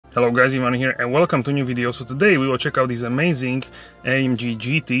Hello guys, Ivan here and welcome to a new video. So today we will check out this amazing AMG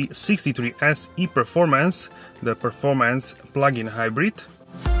GT 63S e-Performance, the performance plug-in hybrid.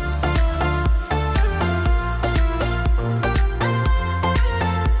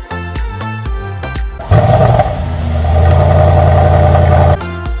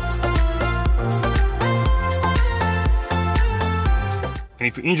 And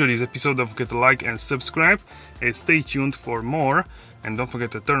if you enjoyed this episode, don't forget to like and subscribe and stay tuned for more. And don't forget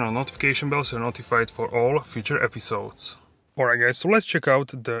to turn on notification bell so you're notified for all future episodes. Alright guys, so let's check out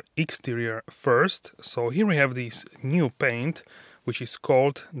the exterior first. So here we have this new paint, which is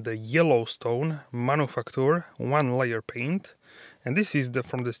called the Yellowstone Manufacture One Layer Paint. And this is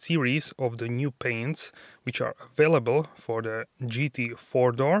from the series of the new paints which are available for the GT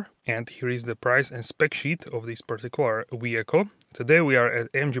 4-door. And here is the price and spec sheet of this particular vehicle. Today we are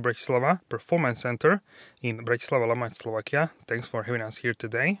at AMG Bratislava Performance Center in Bratislava-Lamač, Slovakia. Thanks for having us here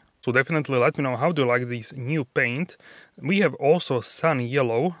today. So definitely let me know how do you like this new paint. We have also Sun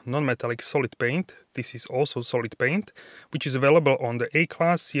Yellow non-metallic solid paint. This is also solid paint, which is available on the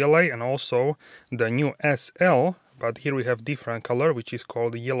A-Class, CLA and also the new SL. But here we have different color, which is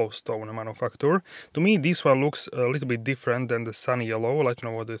called Yellowstone Manufacture. To me, this one looks a little bit different than the Sun Yellow. Let me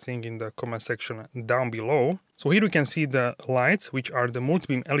know what you think in the comment section down below. So here we can see the lights, which are the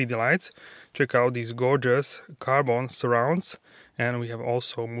multi-beam LED lights. Check out these gorgeous carbon surrounds. And we have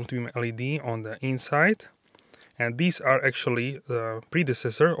also multi-beam LED on the inside. And these are actually the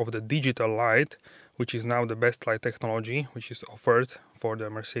predecessor of the digital light, which is now the best light technology, which is offered for the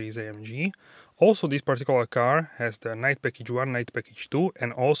Mercedes AMG. Also, this particular car has the night package 1, night package 2,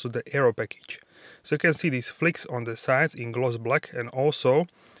 and also the aero package. So you can see these flicks on the sides in gloss black, and also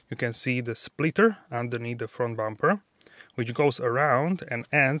you can see the splitter underneath the front bumper, which goes around and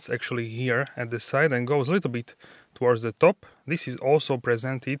ends actually here at the side and goes a little bit towards the top. This is also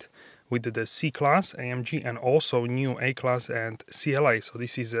presented with the C-Class AMG and also new A-Class and CLA. So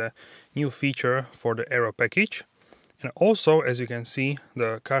this is a new feature for the aero package. And also, as you can see,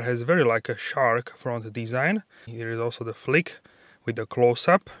 the car has very like a shark front design. Here is also the flick with the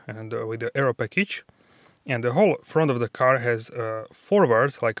close-up and with the aero package. And the whole front of the car has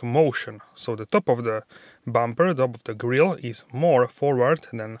forward like motion. So the top of the bumper, top of the grille is more forward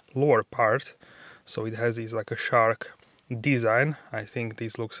than lower part. So it has this like a shark design. I think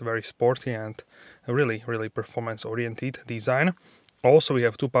this looks very sporty and a really performance-oriented design. Also, we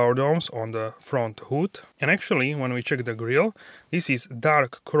have two power domes on the front hood. And actually, when we check the grille, this is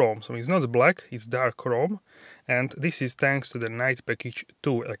dark chrome. So it's not black, it's dark chrome. And this is thanks to the night package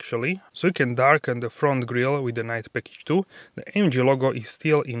 2 actually. So you can darken the front grille with the night package 2. The AMG logo is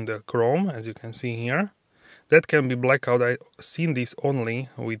still in the chrome, as you can see here. That can be black out. I've seen this only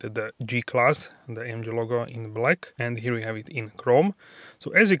with the G-Class, the AMG logo in black. And here we have it in chrome.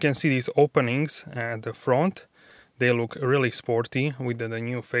 So as you can see, these openings at the front, they look really sporty with the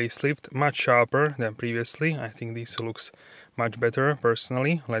new facelift, much sharper than previously. I think this looks much better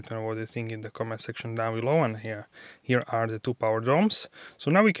personally. Let me know what you think in the comment section down below. And here are the two power domes.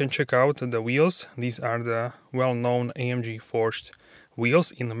 So now we can check out the wheels. These are the well-known AMG forged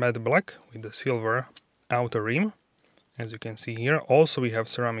wheels in matte black with the silver outer rim, as you can see here. Also, we have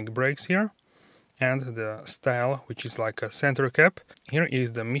ceramic brakes here and the style, which is like a center cap. Here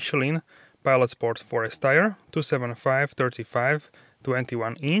is the Michelin Pilot Sport Forest tire, 275 35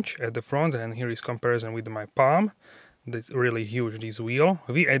 21 inch at the front, and here is comparison with my palm. That's really huge, this wheel.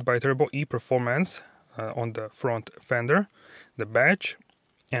 V8 bi-turbo e-Performance on the front fender, the badge,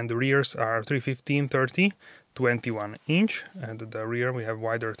 and the rears are 315 30 21 inch, and the rear we have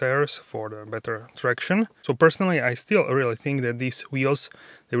wider tires for the better traction. So personally, I still really think that these wheels,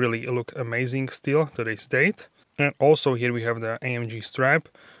 they really look amazing still to this date. And also here we have the AMG stripe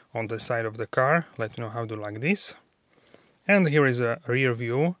on the side of the car. Let me know how to like this. And here is a rear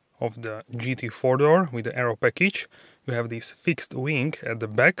view of the GT 4-door with the aero package. You have this fixed wing at the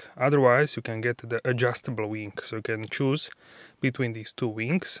back, otherwise you can get the adjustable wing, so you can choose between these two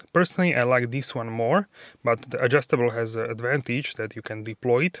wings. Personally, I like this one more, but the adjustable has the advantage that you can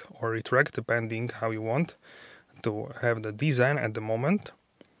deploy it or retract depending how you want to have the design at the moment.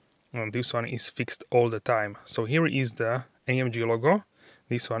 And this one is fixed all the time. So here is the AMG logo.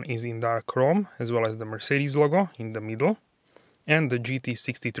 This one is in dark chrome, as well as the Mercedes logo in the middle. And the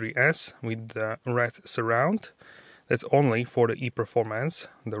GT63S with the red surround. That's only for the e-Performance,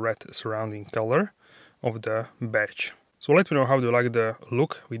 the red surrounding color of the badge. So let me know how do you like the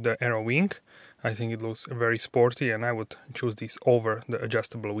look with the aero wing. I think it looks very sporty and I would choose this over the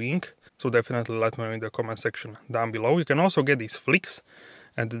adjustable wing. So definitely let me know in the comment section down below. You can also get these flicks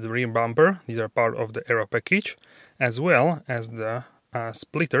at the rear bumper. These are part of the aero package, as well as the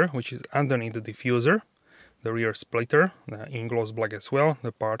splitter, which is underneath the diffuser, the rear splitter, in gloss black as well,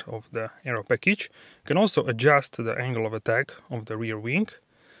 the part of the aero package. You can also adjust the angle of attack of the rear wing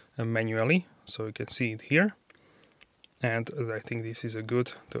manually, so you can see it here. And I think this is a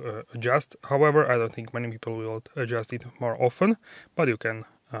good to adjust. However, I don't think many people will adjust it more often, but you can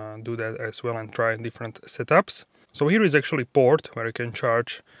do that as well and try different setups. So here is actually port where you can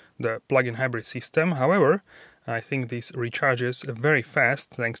charge the plug-in hybrid system. However, I think this recharges very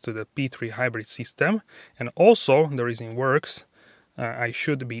fast thanks to the P3 hybrid system, and also there is in works I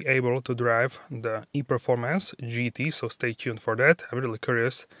should be able to drive the ePerformance GT, so stay tuned for that. I'm really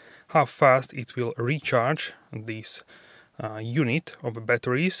curious how fast it will recharge this unit of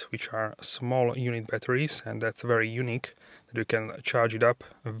batteries, which are small unit batteries, and that's very unique that you can charge it up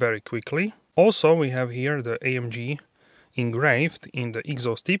very quickly. Also, we have here the AMG engraved in the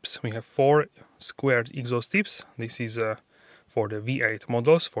exhaust tips. We have 4 squared exhaust tips. This is for the V8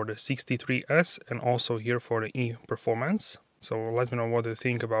 models, for the 63S, and also here for the ePerformance. So let me know what you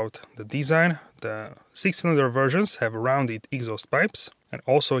think about the design. The 6-cylinder versions have rounded exhaust pipes, and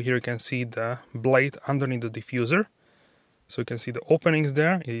also here you can see the blade underneath the diffuser. So you can see the openings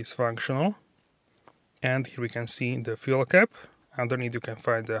there, it is functional. And here we can see the fuel cap. Underneath you can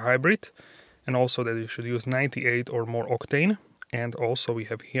find the hybrid, and also that you should use 98 or more octane. And also we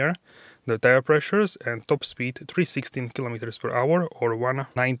have here the tire pressures and top speed 316 kilometers per hour or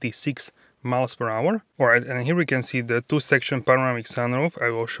 196 miles per hour. Alright, and here we can see the 2-section panoramic sunroof. I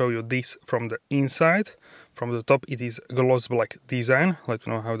will show you this from the inside. From the top it is gloss black design. Let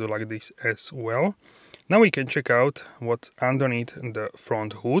me know how you like this as well. Now we can check out what's underneath the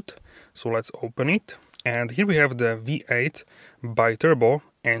front hood. So let's open it. And here we have the V8 bi-turbo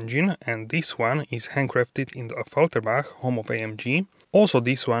engine, and this one is handcrafted in the Falterbach, home of AMG. Also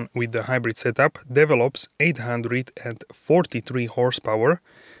this one with the hybrid setup develops 843 horsepower.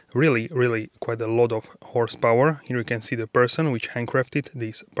 Really quite a lot of horsepower. Here you can see the person which handcrafted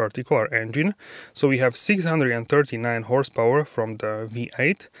this particular engine. So we have 639 horsepower from the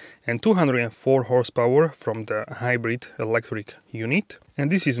V8 and 204 horsepower from the hybrid electric unit. And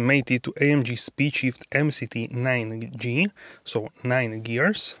this is mated to AMG Speedshift MCT 9G, so 9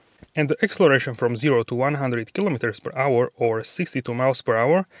 gears. And the acceleration from 0 to 100 km per hour or 62 miles per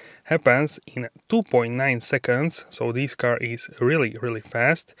hour happens in 2.9 seconds, so this car is really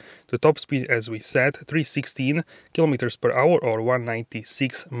fast. The top speed, as we said, 316 km per hour or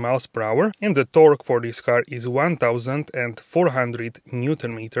 196 miles per hour, and the torque for this car is 1400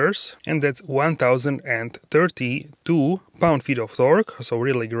 Newton meters, and that's 1032 pound-feet of torque, so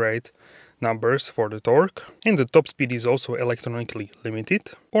really great numbers for the torque. And the top speed is also electronically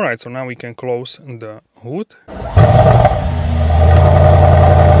limited. Alright, so now we can close the hood.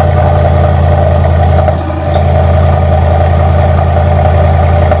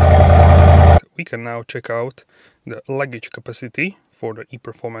 We can now check out the luggage capacity for the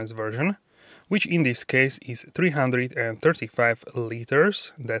ePerformance version, which in this case is 335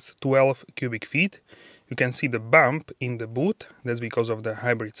 liters, that's 12 cubic feet. You can see the bump in the boot, that's because of the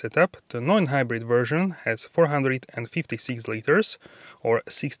hybrid setup. The non-hybrid version has 456 liters or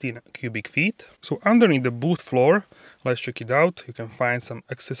 16 cubic feet. So underneath the boot floor, let's check it out. You can find some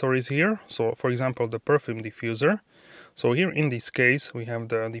accessories here. So for example, the perfume diffuser. So here in this case, we have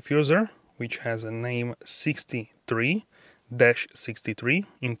the diffuser, which has a name 63-63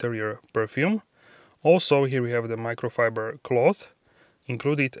 interior perfume. Also here we have the microfiber cloth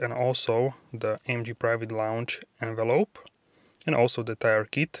included, and also the AMG private lounge envelope, and also the tire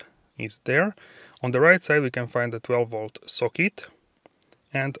kit is there. On the right side we can find the 12-volt socket,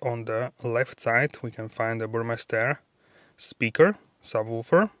 and on the left side we can find the Burmester speaker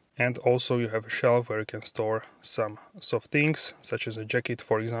subwoofer, and also you have a shelf where you can store some soft things such as a jacket,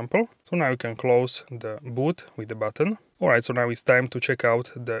 for example. So now you can close the boot with the button. Alright, so now it's time to check out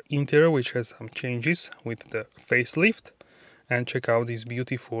the interior, which has some changes with the facelift. And check out this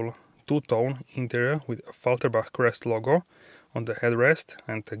beautiful two-tone interior with a Falterbach crest logo on the headrest,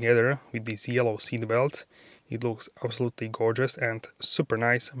 and together with these yellow seat belts, it looks absolutely gorgeous and super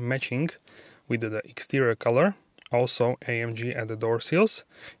nice, matching with the exterior color. Also AMG at the door sills,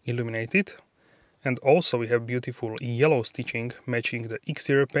 illuminated. And also we have beautiful yellow stitching matching the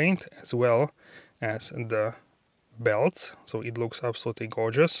exterior paint as well as the belts, so it looks absolutely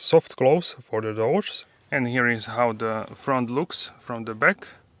gorgeous. Soft close for the doors. And here is how the front looks from the back.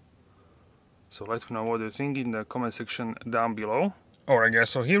 So let me know what you think in the comment section down below. Alright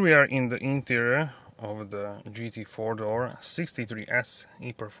guys, so here we are in the interior of the GT 4-door 63S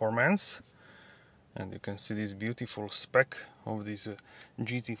ePerformance. And you can see this beautiful spec of this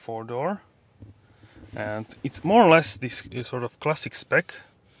GT 4-door. and it's more or less this sort of classic spec,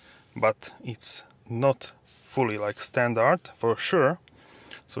 but it's not fully like standard for sure.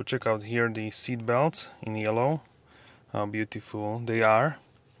 So check out here the seat belts in yellow, how beautiful they are,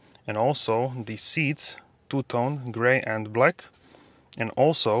 and also the seats, two-tone, gray and black, and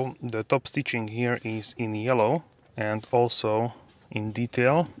also the top stitching here is in yellow, and also in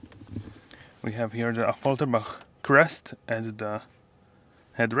detail we have here the Affalterbach crest at the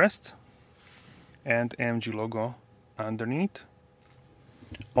headrest and AMG logo underneath.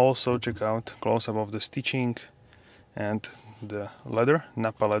 Also check out close-up of the stitching and the leather,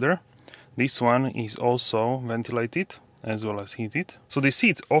 Nappa leather. This one is also ventilated as well as heated. So the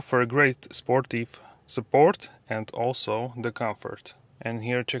seats offer great sportive support and also the comfort. And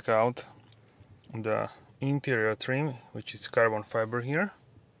here check out the interior trim, which is carbon fiber here.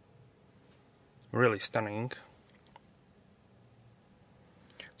 Really stunning.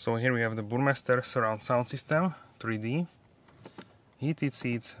 So here we have the Burmester surround sound system, 3D. Heated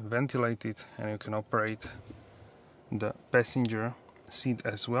seats, ventilated, and you can operate the passenger seat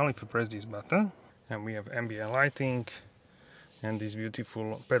as well if you press this button. And we have ambient lighting and these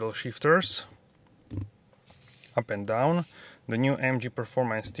beautiful pedal shifters up and down. The new AMG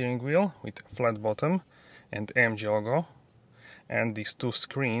Performance steering wheel with flat bottom and AMG logo, and these two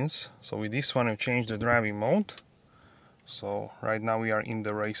screens. So with this one you change the driving mode. So right now we are in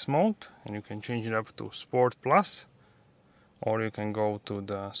the race mode, and you can change it up to Sport Plus, or you can go to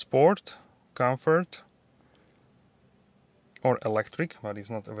the Sport, Comfort, or Electric, but it's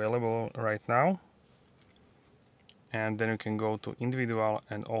not available right now. And then you can go to Individual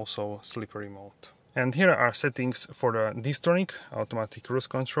and also Slippery mode. And here are settings for the Distronic automatic cruise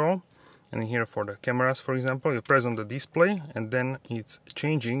control. And here for the cameras, for example, you press on the display and then it's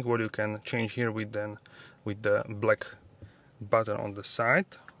changing what you can change here with the black button on the side.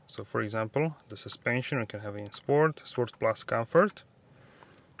 So for example, the suspension you can have in Sport, Sport Plus, Comfort.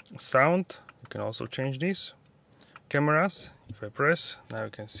 Sound, you can also change this. Cameras, if I press, now you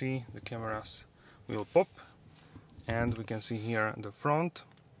can see the cameras will pop, and we can see here the front,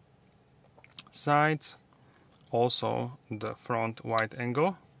 sides, also the front wide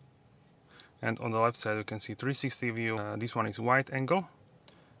angle, and on the left side you can see 360 view. This one is wide angle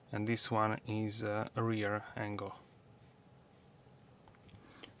and this one is a rear angle.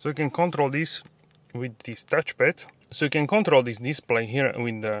 So you can control this with this touchpad. So you can control this display here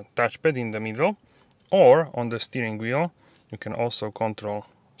with the touchpad in the middle, or on the steering wheel you can also control.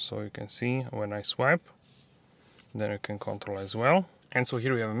 So you can see when I swipe, then you can control as well. And so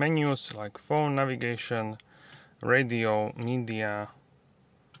here we have menus like phone, navigation, radio, media,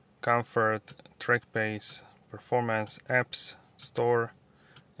 comfort, track pace, performance, apps, store,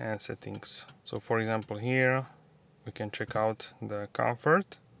 and settings. So for example here we can check out the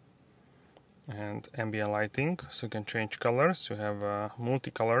comfort and ambient lighting, so you can change colors. You have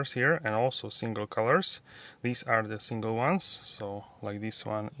multi-colors here and also single colors. These are the single ones, so like this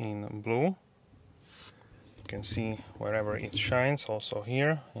one in blue. You can see wherever it shines, also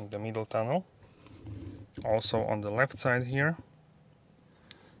here in the middle tunnel, also on the left side here.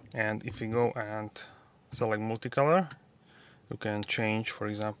 And if you go and select multicolor, you can change, for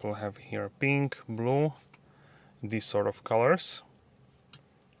example, have here pink, blue, these sort of colors.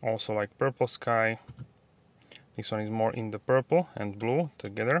 Also like purple sky, this one is more in the purple and blue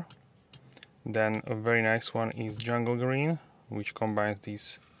together. Then a very nice one is jungle green, which combines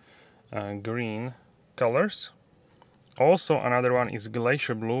these green colors. Also another one is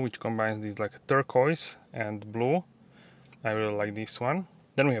glacier blue, which combines these like turquoise and blue. I really like this one.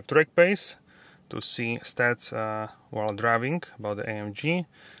 Then we have track pace to see stats while driving about the AMG.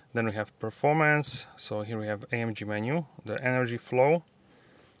 Then we have performance, so here we have AMG menu, the energy flow,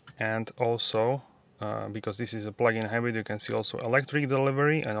 and also because this is a plug-in hybrid, you can see also electric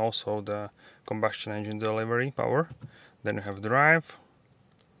delivery and also the combustion engine delivery power. Then you have drive,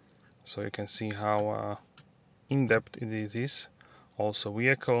 so you can see how in-depth it is. Also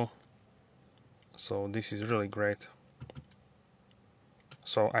vehicle, so this is really great.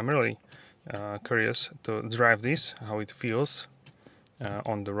 So I'm really curious to drive this, how it feels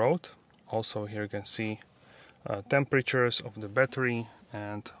on the road. Also here you can see temperatures of the battery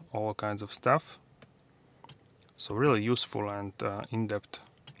and all kinds of stuff. So really useful and in-depth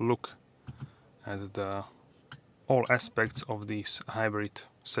look at all aspects of this hybrid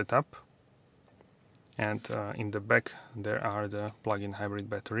setup. And in the back there are the plug-in hybrid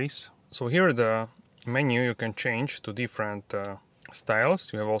batteries. So here the menu you can change to different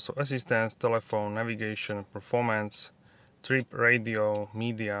styles. You have also assistance, telephone, navigation, performance, trip, radio,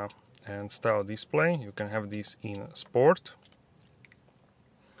 media, and style display. You can have this in sport.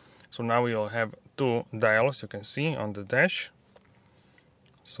 So now we will have 2 dials you can see on the dash,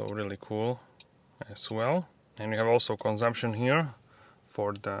 so really cool as well. And you have also consumption here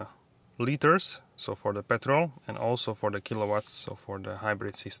for the liters, so for the petrol, and also for the kilowatts, so for the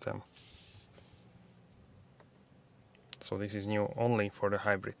hybrid system. So this is new only for the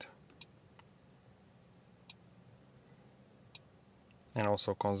hybrid. And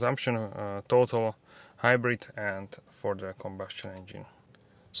also consumption, total hybrid, and for the combustion engine.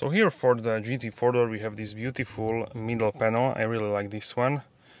 So here for the GT 4-door we have this beautiful middle panel. I really like this one.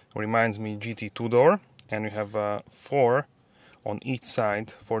 Reminds me GT 2-door, and we have 4 on each side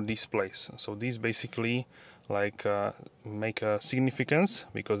for displays. So these basically like make a significance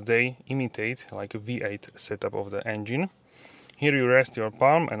because they imitate like a V8 setup of the engine. Here you rest your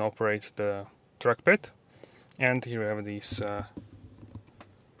palm and operate the trackpad, and here you have these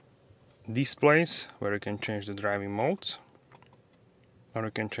displays where you can change the driving modes, or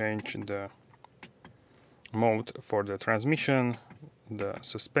you can change the mode for the transmission, the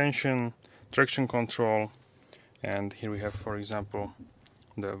suspension, traction control, and here we have, for example,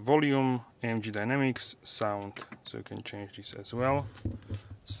 the volume, AMG dynamics, sound, so you can change this as well.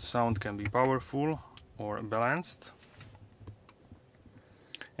 Sound can be powerful or balanced.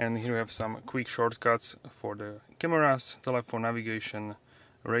 And here we have some quick shortcuts for the cameras, telephone navigation,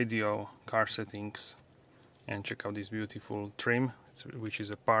 radio, car settings, and check out this beautiful trim which is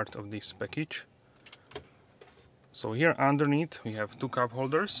a part of this package. So here underneath we have 2 cup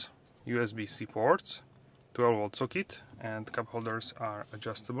holders, USB-C ports, 12-volt socket, and cup holders are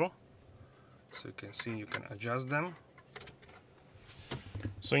adjustable, so you can see you can adjust them.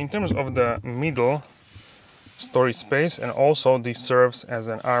 So in terms of the middle storage space, and also this serves as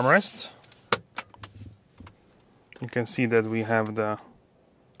an armrest, you can see that we have the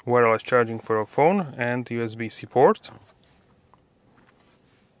wireless charging for a phone and USB-C port.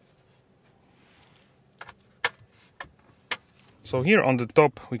 So here on the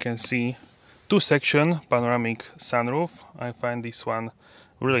top we can see 2-section panoramic sunroof. I find this one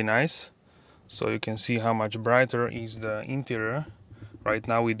really nice. So you can see how much brighter is the interior right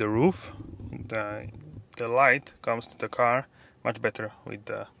now with the roof. The light comes to the car much better with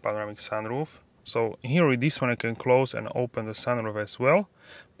the panoramic sunroof. So here with this one I can close and open the sunroof as well,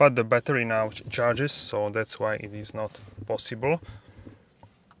 but the battery now charges, so that's why it is not possible.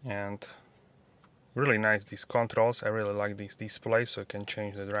 And really nice these controls. I really like this display, so you can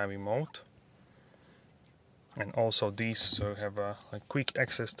change the driving mode. And also these, so you have like quick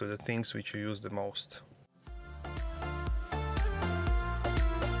access to the things which you use the most.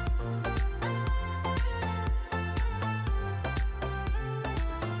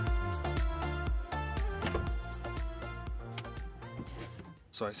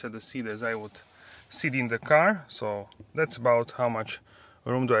 So I set the seat as I would sit in the car, so that's about how much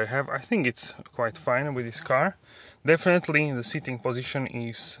room do I have. I think it's quite fine with this car. Definitely the sitting position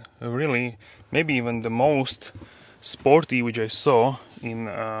is really maybe even the most sporty which I saw in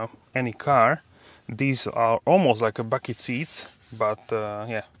any car. These are almost like a bucket seats, but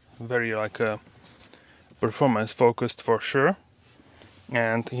yeah, very like performance focused for sure.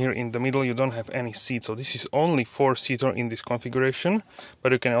 And here in the middle you don't have any seat, so this is only 4-seater in this configuration,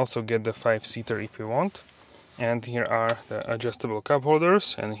 but you can also get the 5-seater if you want. And here are the adjustable cup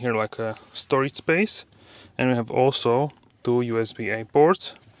holders, and here like a storage space, and we have also 2 USB-A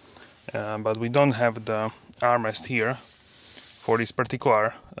ports, but we don't have the armrest here for this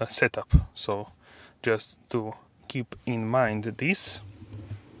particular setup, so just to keep in mind this.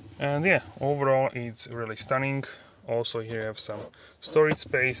 And yeah, overall it's really stunning. Also here you have some storage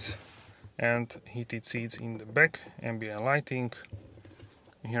space and heated seats in the back, ambient lighting.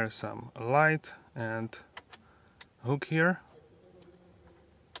 Here's some light and hook here.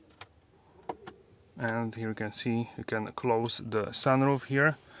 And here you can see you can close the sunroof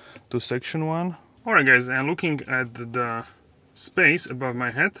here to section 1. Alright guys, and looking at the space above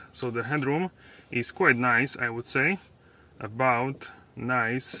my head, so the headroom is quite nice, I would say. About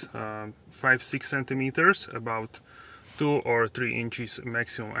nice 5-6 centimeters, about 2 or 3 inches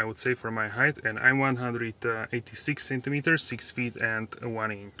maximum, I would say, for my height, and I'm 186 centimeters, 6 feet and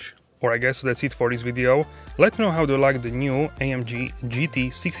 1 inch. Alright guys, so that's it for this video. Let me know how do you like the new AMG GT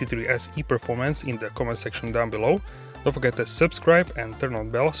 63S e-Performance in the comment section down below. Don't forget to subscribe and turn on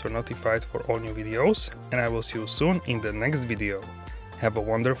bell so you're notified for all new videos, and I will see you soon in the next video. Have a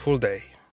wonderful day.